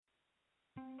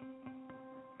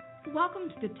Welcome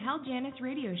to the Tell Janus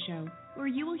radio show, where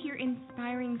you will hear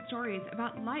inspiring stories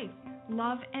about life,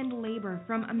 love, and labor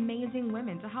from amazing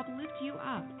women to help lift you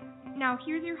up. Now,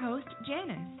 here's your host,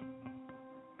 Janus.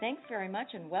 Thanks very much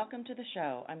and welcome to the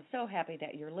show. I'm so happy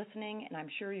that you're listening, and I'm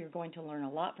sure you're going to learn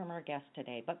a lot from our guest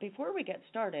today. But before we get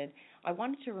started, I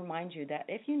wanted to remind you that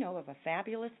if you know of a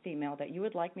fabulous female that you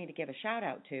would like me to give a shout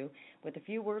out to with a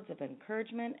few words of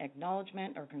encouragement,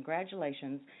 acknowledgement, or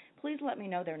congratulations, please let me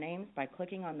know their names by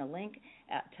clicking on the link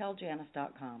at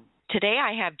telljanus.com. Today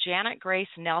I have Janet Grace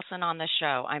Nelson on the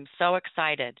show. I'm so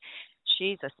excited.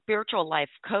 She's a spiritual life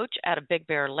coach out of Big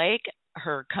Bear Lake.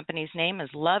 Her company's name is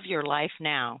Love Your Life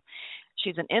Now.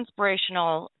 She's an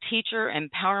inspirational teacher,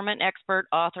 empowerment expert,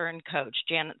 author, and coach.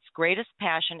 Janet's greatest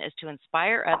passion is to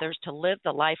inspire others to live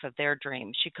the life of their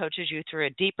dreams. She coaches you through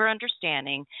a deeper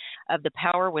understanding of the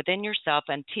power within yourself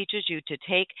and teaches you to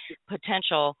take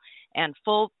potential and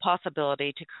full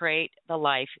possibility to create the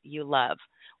life you love.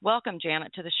 Welcome,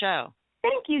 Janet, to the show.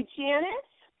 Thank you, Janet.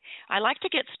 I like to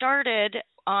get started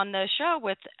on the show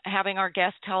with having our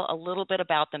guests tell a little bit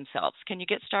about themselves. Can you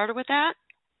get started with that?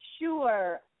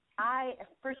 Sure.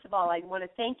 First of all, I want to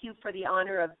thank you for the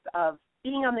honor of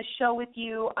being on the show with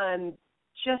you.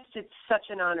 It's such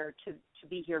an honor to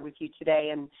be here with you today,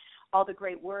 and all the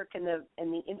great work and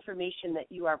the information that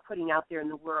you are putting out there in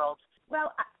the world.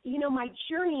 Well, my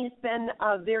journey has been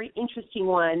a very interesting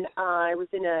one. I was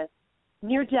in a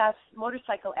near-death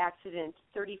motorcycle accident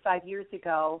 35 years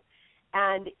ago,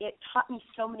 and it taught me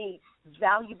so many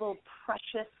valuable,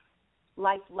 precious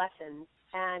life lessons,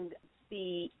 and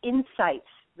the insights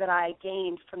that I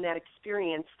gained from that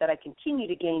experience, that I continue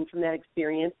to gain from that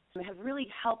experience, have really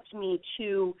helped me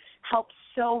to help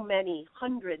so many,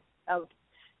 hundreds of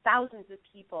thousands of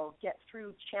people get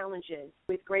through challenges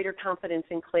with greater confidence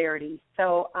and clarity.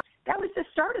 So that was the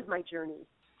start of my journey.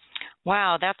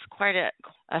 Wow, that's quite a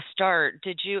start.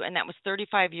 And that was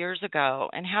 35 years ago.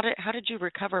 And how did you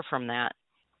recover from that?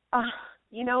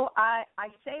 I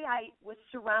say I was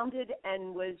surrounded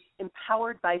and was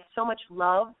empowered by so much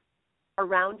love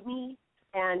around me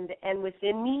and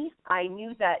within me. I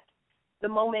knew that the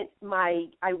moment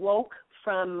I woke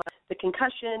from the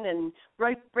concussion and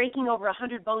breaking over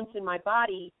 100 bones in my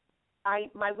body,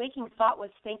 my waking thought was,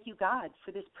 thank you, God,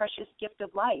 for this precious gift of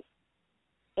life.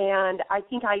 And I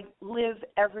think I live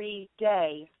every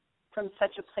day from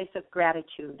such a place of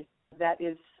gratitude. That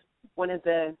is one of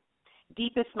the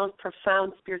deepest, most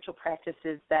profound spiritual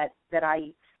practices that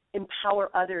I empower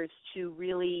others to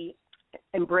really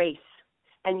embrace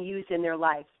and use in their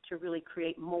life to really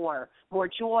create more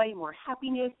joy, more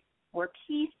happiness, more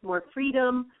peace, more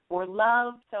freedom, more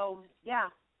love. So, yeah,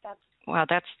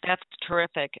 that's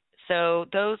terrific. So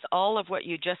all of what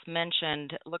you just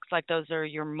mentioned, looks like those are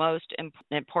your most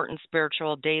important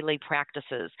spiritual daily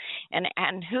practices.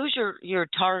 And who's your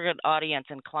target audience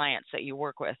and clients that you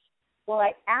work with? Well,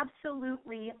 I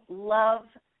absolutely love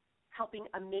helping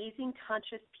amazing,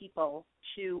 conscious people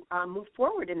to move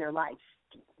forward in their life.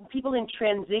 People in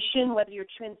transition, whether you're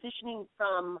transitioning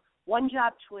from one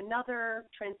job to another,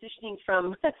 transitioning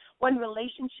from one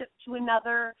relationship to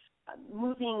another,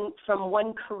 moving from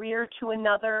one career to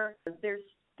another. There's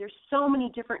so many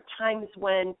different times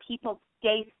when people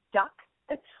stay stuck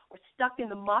or stuck in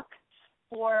the muck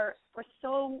for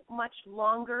so much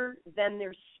longer than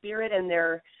their spirit and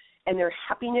their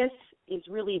happiness is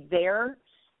really there.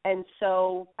 And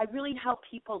so I really help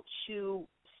people to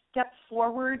step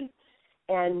forward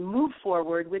and move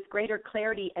forward with greater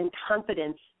clarity and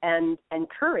confidence and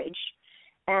courage,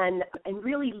 and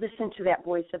really listen to that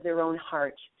voice of their own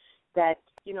heart. That,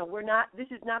 this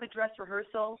is not a dress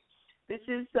rehearsal. This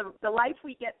is the life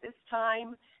we get this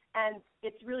time, and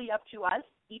it's really up to us,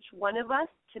 each one of us,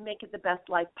 to make it the best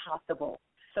life possible.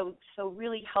 So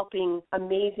really helping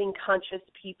amazing, conscious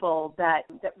people that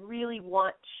really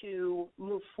want to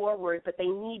move forward, but they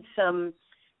need some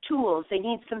tools, they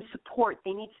need some support,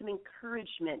 they need some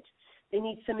encouragement, they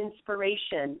need some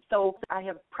inspiration. So I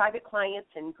have private clients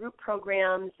and group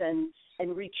programs and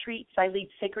retreats. I lead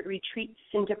sacred retreats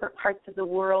in different parts of the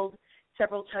world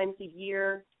several times a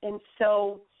year. And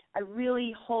so I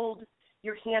really hold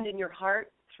your hand in your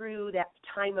heart through that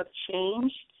time of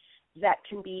change that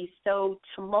can be so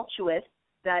tumultuous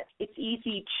that it's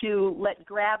easy to let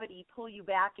gravity pull you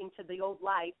back into the old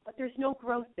life, but there's no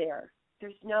growth there.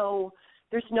 There's no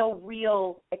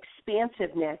real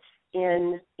expansiveness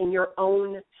in your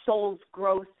own soul's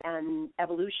growth and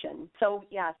evolution. So,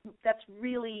 yeah, that's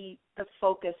really the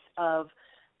focus of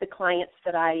the clients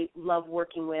that I love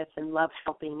working with and love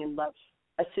helping and love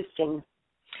assisting.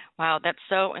 Wow, that's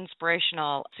so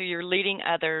inspirational. So you're leading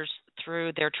others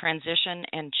through their transition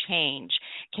and change.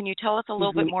 Can you tell us a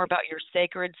little bit more about your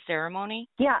sacred ceremony?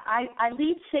 Yeah, I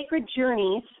lead sacred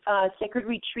journeys, sacred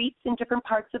retreats in different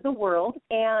parts of the world,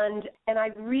 and I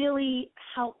really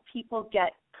help people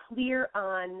get clear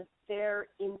on their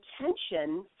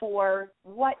intention for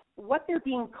what they're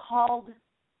being called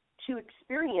to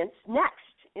experience next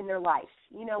in their life.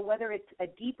 You know, whether it's a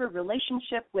deeper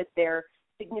relationship with their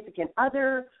significant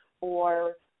other,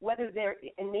 or whether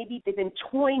maybe they've been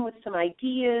toying with some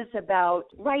ideas about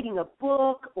writing a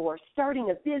book or starting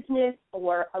a business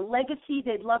or a legacy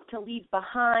they'd love to leave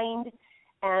behind.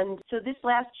 And so this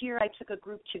last year I took a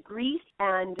group to Greece,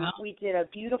 and we did a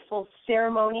beautiful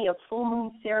ceremony, a full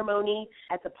moon ceremony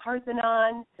at the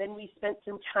Parthenon. Then we spent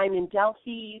some time in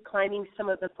Delphi climbing some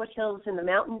of the foothills in the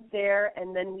mountains there,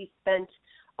 and then we spent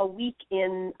a week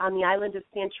on the island of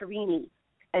Santorini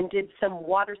and did some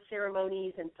water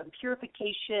ceremonies and some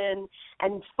purification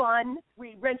and fun.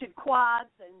 We rented quads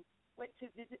and went to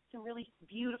visit some really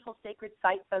beautiful sacred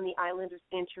sites on the island of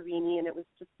Santorini, and it was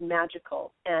just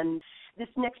magical. And this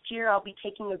next year I'll be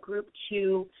taking a group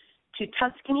to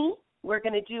Tuscany. We're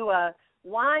going to do a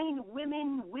wine,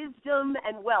 women, wisdom,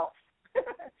 and wealth.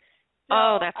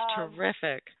 That's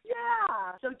terrific.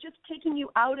 Yeah. So just taking you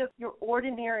out of your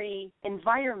ordinary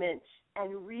environment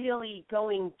and really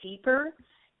going deeper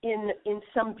in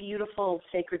some beautiful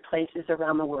sacred places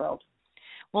around the world.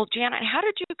 Well, Janet, how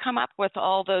did you come up with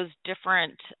all those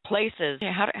different places?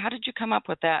 How did you come up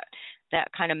with that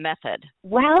kind of method?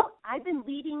 Well, I've been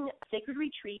leading sacred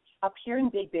retreats up here in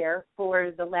Big Bear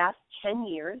for the last 10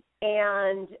 years,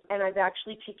 and I've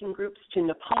actually taken groups to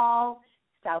Nepal,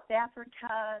 South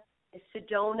Africa,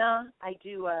 Sedona. I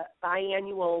do a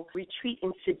biannual retreat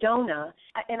in Sedona,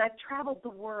 and I've traveled the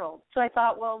world. So I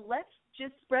thought, well, let's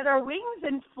just spread our wings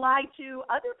and fly to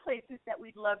other places that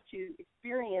we'd love to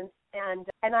experience.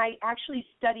 And I actually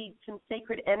studied some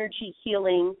sacred energy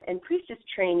healing and priestess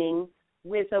training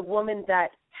with a woman that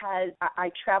I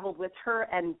traveled with her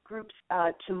and groups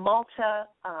to Malta.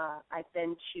 I've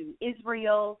been to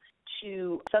Israel,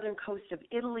 to southern coast of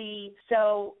Italy.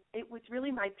 So it was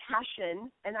really my passion,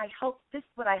 and this is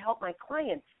what I help my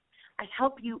clients. I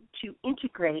help you to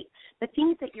integrate the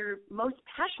things that you're most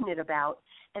passionate about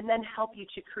and then help you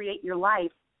to create your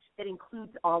life that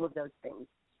includes all of those things.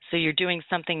 So you're doing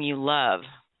something you love.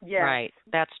 Yeah. Right.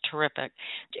 That's terrific.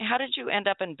 How did you end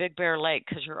up in Big Bear Lake?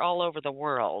 Because you're all over the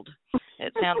world.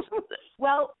 It sounds...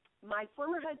 Well, my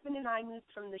former husband and I moved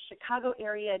from the Chicago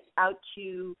area out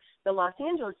to the Los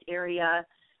Angeles area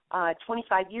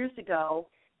 25 years ago.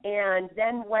 And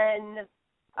then when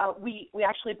we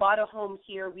actually bought a home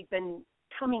here, we've been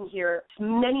coming here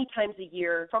many times a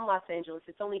year from Los Angeles.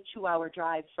 It's only a 2-hour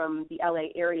drive from the LA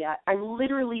area. I'm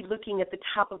literally looking at the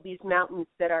top of these mountains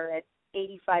that are at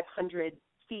 8,500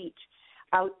 feet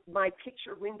out my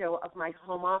picture window of my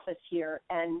home office here,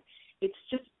 and it's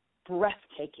just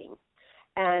breathtaking.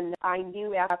 And I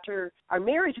knew after our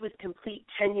marriage was complete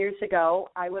 10 years ago,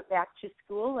 I went back to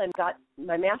school and got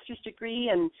my master's degree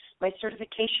and my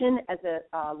certification as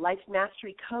a life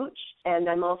mastery coach, and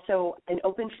I'm also an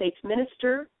open faith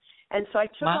minister. And so I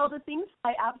took all the things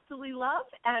I absolutely love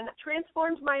and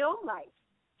transformed my own life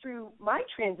through my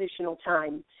transitional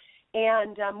time,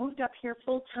 and moved up here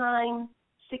full-time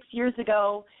 6 years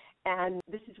ago, and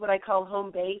this is what I call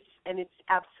home base, and it's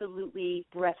absolutely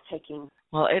breathtaking.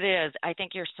 Well, it is. I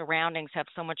think your surroundings have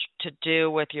so much to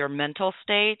do with your mental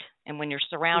state, and when you're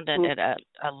surrounded at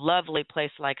a lovely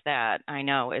place like that, I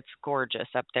know it's gorgeous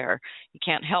up there. You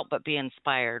can't help but be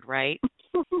inspired, right?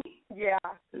 Yeah.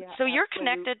 So you're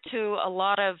connected to a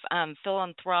lot of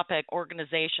philanthropic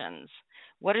organizations.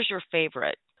 What is your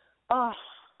favorite? Oh,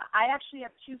 I actually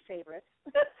have two favorites.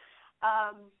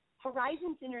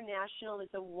 Horizons International is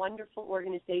a wonderful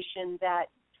organization that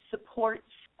supports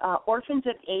orphans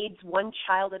of AIDS one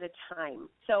child at a time.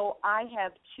 So I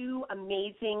have two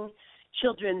amazing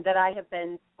children that I have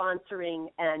been sponsoring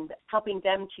and helping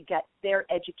them to get their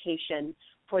education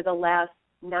for the last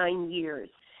 9 years.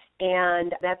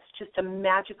 And that's just a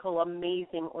magical,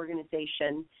 amazing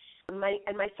organization. My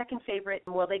second favorite,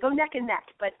 well, they go neck and neck,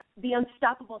 but the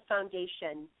Unstoppable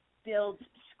Foundation builds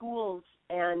schools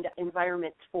and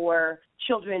environments for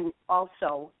children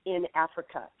also in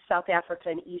Africa, South Africa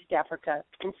and East Africa.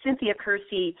 And Cynthia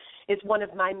Kersey is one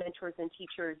of my mentors and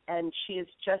teachers, and she is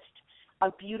just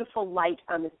a beautiful light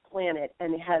on this planet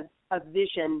and has a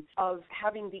vision of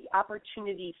having the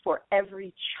opportunity for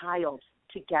every child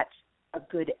to get a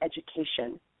good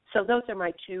education. So those are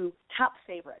my two top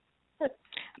favorites.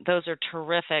 Those are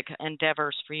terrific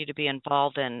endeavors for you to be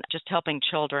involved in. Just helping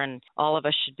children, all of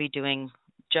us should be doing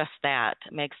just that.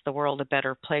 It makes the world a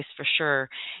better place for sure.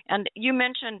 And you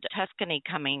mentioned Tuscany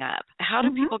coming up. How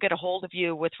do people get a hold of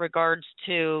you with regards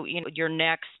to your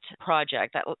next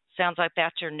project? That sounds like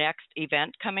that's your next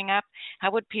event coming up.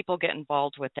 How would people get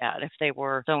involved with that if they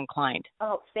were so inclined?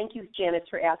 Oh, thank you, Janus,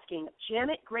 for asking.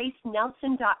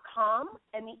 JanetGraceNelson.com,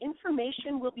 and the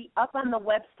information will be up on the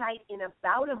website in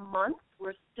about a month.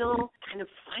 We're still kind of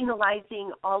finalizing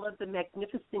all of the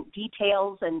magnificent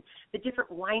details and the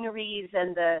different wineries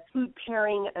and the food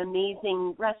pairing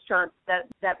amazing restaurants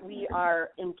that we are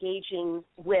engaging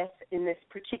with in this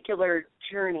particular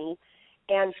journey.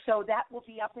 And so that will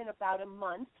be up in about a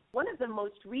month. One of the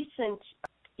most recent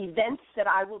events that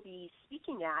I will be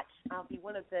speaking at, I'll be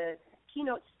one of the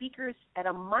keynote speakers at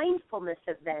a mindfulness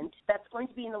event that's going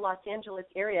to be in the Los Angeles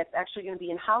area. It's actually going to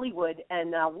be in Hollywood,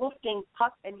 and Wolfgang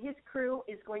Puck and his crew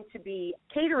is going to be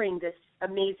catering this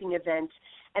amazing event,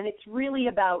 and it's really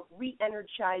about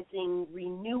re-energizing,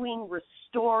 renewing,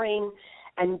 restoring,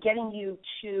 and getting you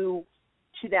to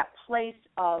that place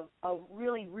of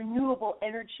really renewable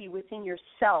energy within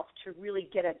yourself to really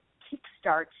get a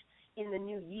kickstart in the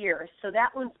new year. So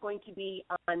that one's going to be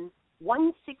on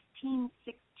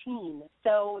 1/16/16.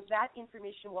 So that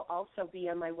information will also be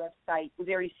on my website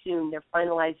very soon. They're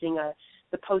finalizing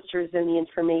the posters and the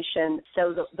information.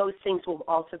 So those things will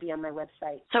also be on my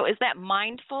website. So is that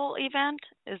Mindful event?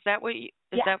 Is that what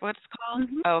that what it's called?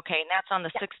 Mm-hmm. Okay, and that's on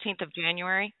the 16th of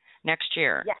January next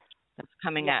year. Yes. That's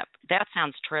coming up. That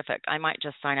sounds terrific. I might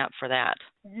just sign up for that.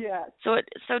 Yes. So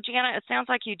Jana, it sounds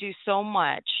like you do so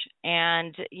much.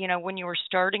 And, when you were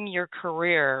starting your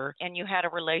career and you had a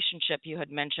relationship you had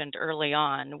mentioned early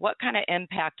on, what kind of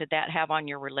impact did that have on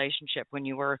your relationship when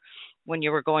you were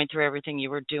going through everything you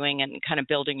were doing and kind of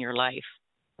building your life?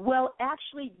 Well,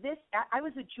 actually, I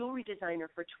was a jewelry designer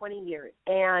for 20 years,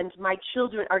 and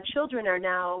our children are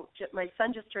now, my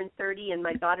son just turned 30 and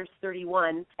my daughter's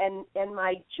 31, and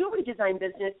my jewelry design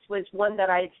business was one that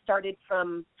I had started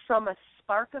from a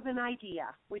spark of an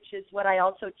idea, which is what I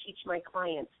also teach my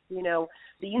clients. The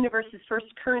universe's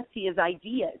first currency is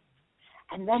ideas,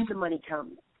 and then the money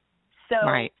comes. So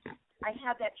right. I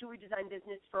had that jewelry design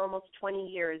business for almost 20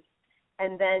 years.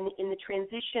 And then in the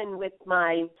transition with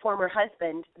my former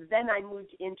husband, then I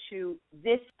moved into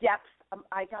this depth.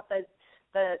 I got the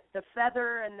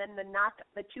feather and then the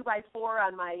 2x4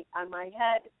 on my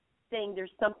head, saying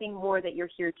there's something more that you're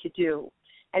here to do.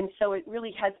 And so it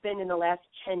really has been in the last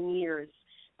 10 years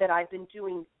that I've been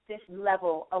doing this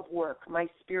level of work, my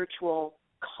spiritual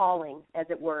calling, as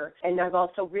it were. And I've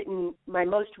also written, my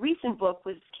most recent book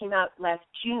came out last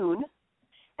June,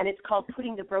 and it's called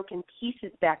Putting the Broken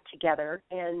Pieces Back Together.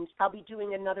 And I'll be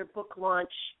doing another book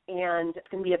launch, and it's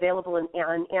going to be available on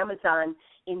Amazon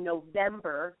in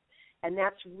November. And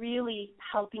that's really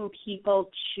helping people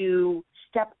to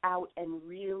step out and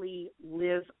really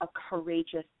live a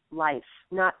courageous life,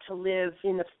 not to live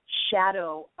in the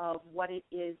shadow of what it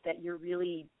is that you're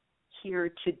really here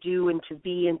to do and to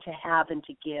be and to have and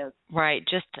to give. Right,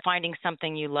 just finding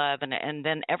something you love, and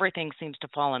then everything seems to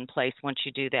fall in place once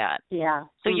you do that. Yeah.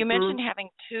 So you mentioned having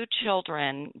 2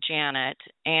 children, Janet,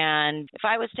 and if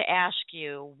I was to ask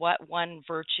you what one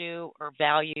virtue or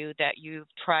value that you've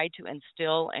tried to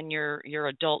instill in your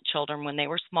adult children when they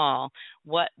were small,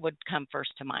 what would come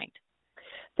first to mind?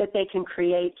 That they can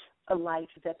create a life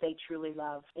that they truly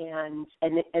love, and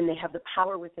they have the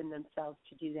power within themselves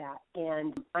to do that.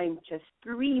 And I'm just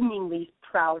screamingly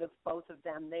proud of both of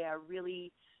them. They are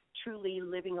really, truly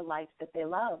living a life that they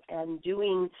love and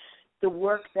doing the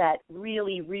work that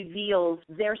really reveals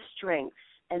their strengths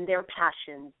and their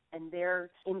passions and their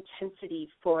intensity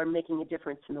for making a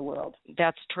difference in the world.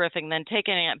 That's terrific. And then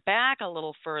taking it back a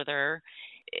little further,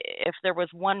 if there was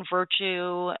one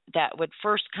virtue that would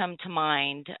first come to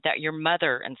mind that your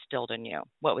mother instilled in you,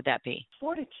 what would that be?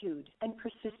 Fortitude and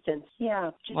persistence.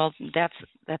 Yeah. Well, that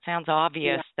sounds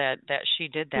obvious that she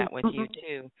did that with you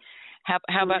too.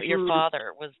 How about your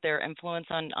father? Was there influence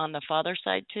on the father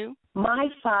side too? My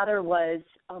father was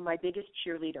my biggest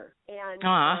cheerleader, and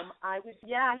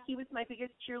he was my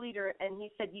biggest cheerleader. And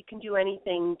he said, "You can do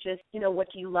anything. Just what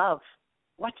do you love?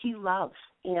 What do you love?"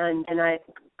 And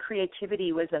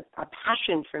creativity was a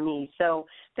passion for me. So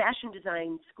fashion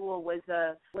design school was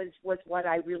what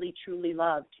I really truly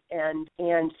loved, and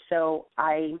so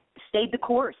I stayed the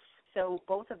course. So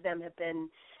both of them have been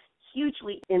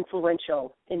hugely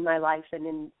influential in my life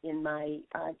and in my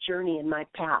journey and my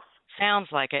path. Sounds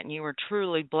like it, and you were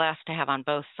truly blessed to have on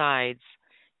both sides,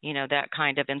 that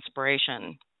kind of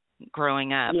inspiration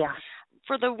growing up. Yeah.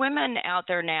 For the women out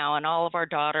there now and all of our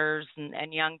daughters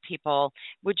and young people,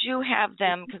 would you have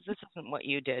them, because this isn't what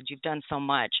you did, you've done so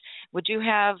much, would you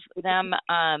have them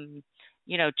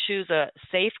choose a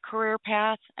safe career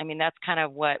path? I mean, that's kind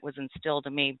of what was instilled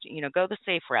in me. Go the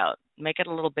safe route, make it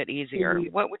a little bit easier.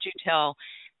 Mhm. What would you tell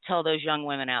those young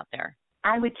women out there?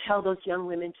 I would tell those young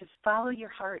women to follow your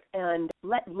heart and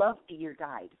let love be your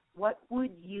guide. What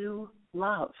would you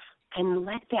love? And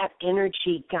let that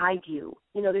energy guide you.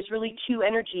 There's really two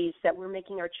energies that we're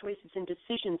making our choices and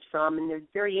decisions from, and there's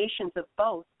variations of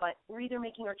both, but we're either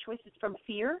making our choices from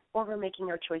fear or we're making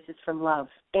our choices from love.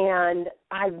 And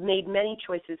I've made many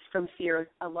choices from fear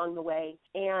along the way,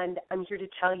 and I'm here to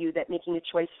tell you that making a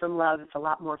choice from love is a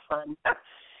lot more fun.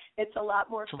 It's a lot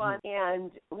more fun.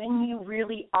 And when you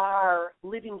really are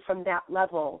living from that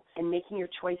level and making your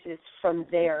choices from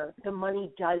there, the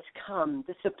money does come,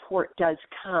 the support does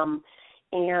come.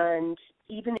 And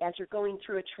even as you're going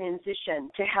through a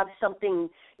transition, to have something,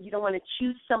 you don't want to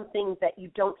choose something that you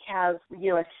don't have,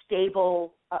 a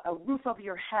stable, a roof over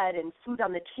your head and food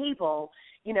on the table,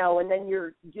 and then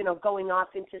you're, going off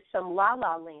into some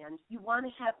la-la land. You want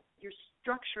to have your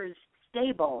structures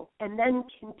stable, and then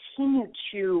continue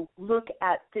to look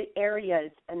at the areas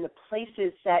and the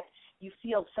places that you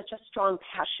feel such a strong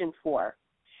passion for,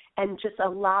 and just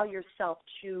allow yourself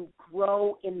to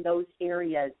grow in those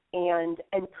areas. And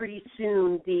pretty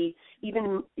soon,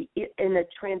 even in the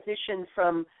transition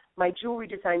from my jewelry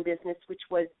design business, which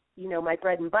was, my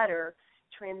bread and butter,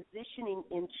 transitioning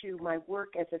into my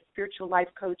work as a spiritual life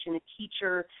coach and a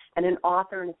teacher and an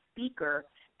author and a speaker,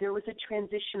 there was a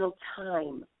transitional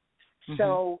time. Mm-hmm.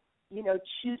 So,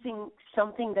 choosing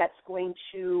something that's going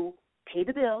to pay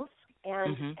the bills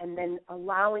and then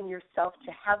allowing yourself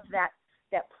to have that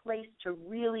place to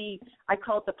really, I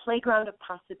call it the playground of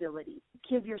possibilities.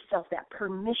 Give yourself that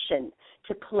permission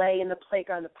to play in the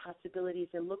playground of possibilities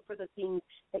and look for the things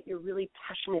that you're really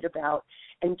passionate about,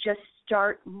 and just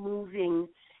start moving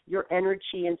your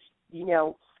energy and,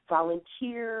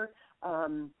 volunteer.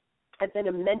 I've been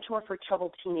a mentor for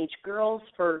troubled teenage girls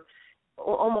for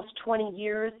almost 20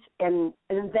 years, and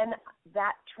then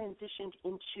that transitioned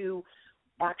into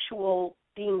actual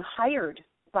being hired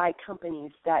by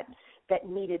companies that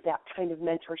needed that kind of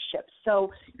mentorship.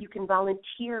 So you can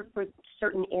volunteer for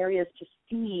certain areas to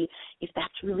see if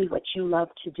that's really what you love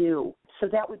to do. So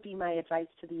that would be my advice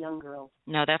to the young girls.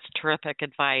 No, that's terrific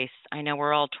advice. I know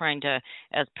we're all trying to,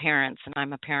 as parents, and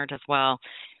I'm a parent as well,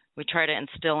 we try to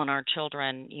instill in our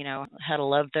children, how to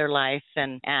love their life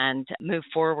and move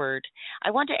forward.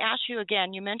 I want to ask you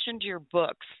again, you mentioned your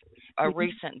books, a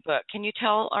recent book. Can you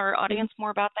tell our audience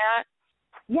more about that?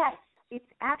 Yes.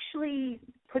 It's actually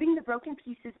Putting the Broken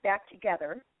Pieces Back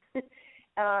Together. And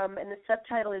the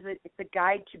subtitle is it's a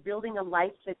guide to building a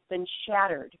life that's been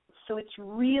shattered. So it's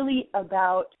really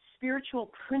about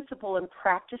spiritual principle and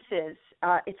practices.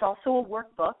 It's also a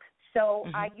workbook. So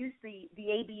I use the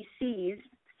ABCs.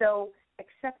 So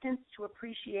acceptance to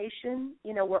appreciation.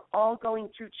 We're all going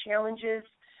through challenges,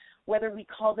 whether we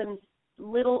call them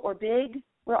little or big.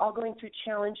 We're all going through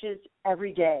challenges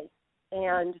every day.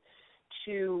 And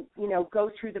to, go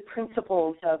through the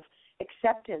principles of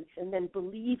acceptance and then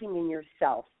believing in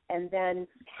yourself and then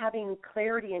having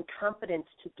clarity and confidence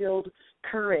to build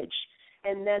courage.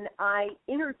 And then I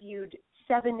interviewed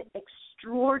 7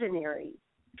 extraordinary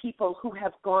people who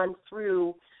have gone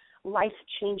through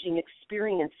life-changing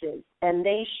experiences, and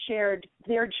they shared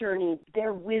their journey,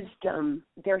 their wisdom,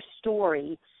 their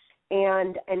story,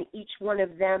 and each one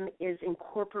of them is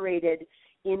incorporated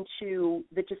into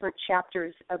the different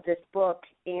chapters of this book,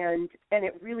 and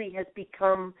it really has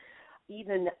become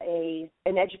even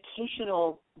an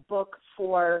educational book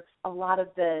for a lot of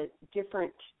the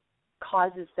different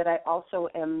causes that I also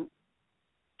am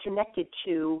connected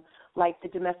to, like the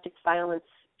domestic violence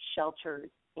shelters.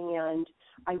 And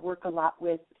I work a lot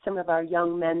with some of our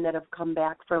young men that have come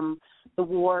back from the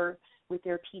war with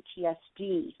their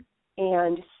PTSD.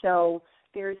 And so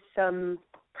there's some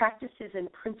practices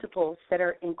and principles that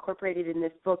are incorporated in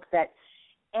this book that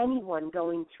anyone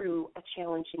going through a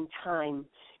challenging time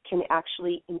can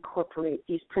actually incorporate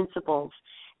these principles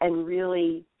and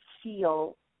really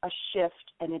feel a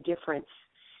shift and a difference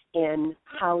in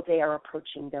how they are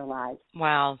approaching their lives.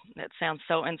 Wow, that sounds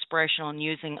so inspirational, and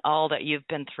using all that you've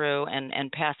been through and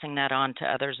passing that on to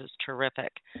others is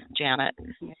terrific, Janet.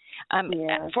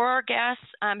 For our guests,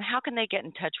 how can they get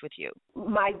in touch with you?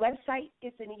 My website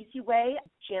is an easy way,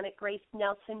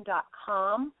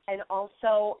 janetgracenelson.com. And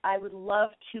also, I would love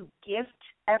to gift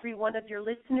every one of your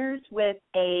listeners with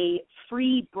a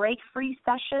free break-free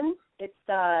session. It's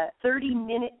a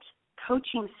 30-minute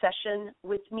coaching session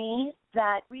with me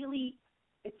that really,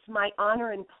 it's my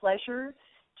honor and pleasure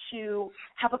to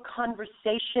have a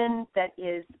conversation that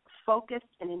is focused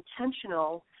and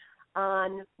intentional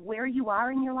on where you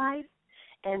are in your life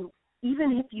and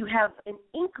even if you have an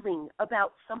inkling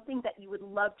about something that you would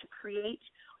love to create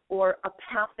or a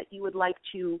path that you would like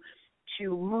to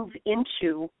move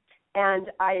into. And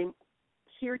I'm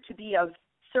here to be of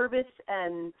service,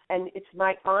 and it's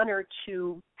my honor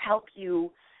to help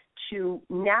you to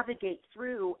navigate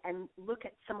through and look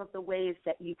at some of the ways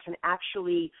that you can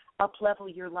actually up-level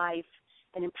your life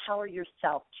and empower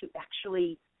yourself to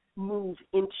actually move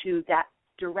into that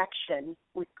direction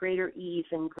with greater ease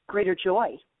and greater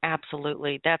joy.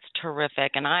 Absolutely. That's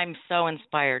terrific. And I'm so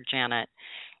inspired, Janet.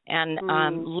 And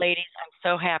ladies, I'm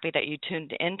so happy that you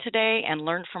tuned in today and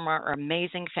learned from our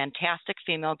amazing, fantastic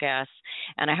female guests.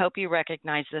 And I hope you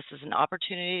recognize this as an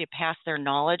opportunity to pass their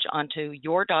knowledge onto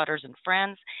your daughters and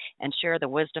friends and share the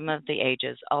wisdom of the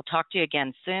ages. I'll talk to you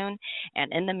again soon.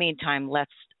 And in the meantime,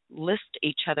 let's lift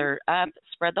each other up,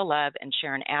 spread the love, and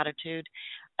share an attitude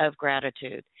of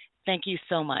gratitude. Thank you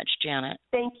so much, Janet.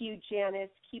 Thank you, Janus.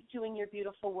 Keep doing your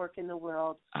beautiful work in the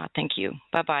world. Thank you.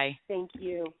 Bye-bye. Thank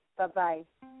you. Bye-bye.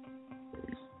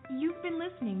 You've been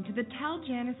listening to the Tell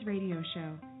Janus radio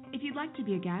show. If you'd like to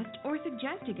be a guest or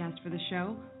suggest a guest for the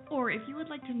show, or if you would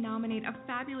like to nominate a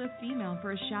fabulous female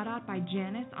for a shout-out by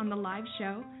Janus on the live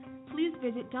show, please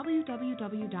visit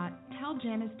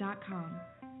www.telljanus.com.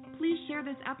 Please share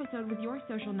this episode with your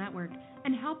social network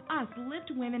and help us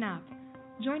lift women up.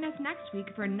 Join us next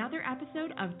week for another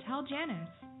episode of Tell Janus.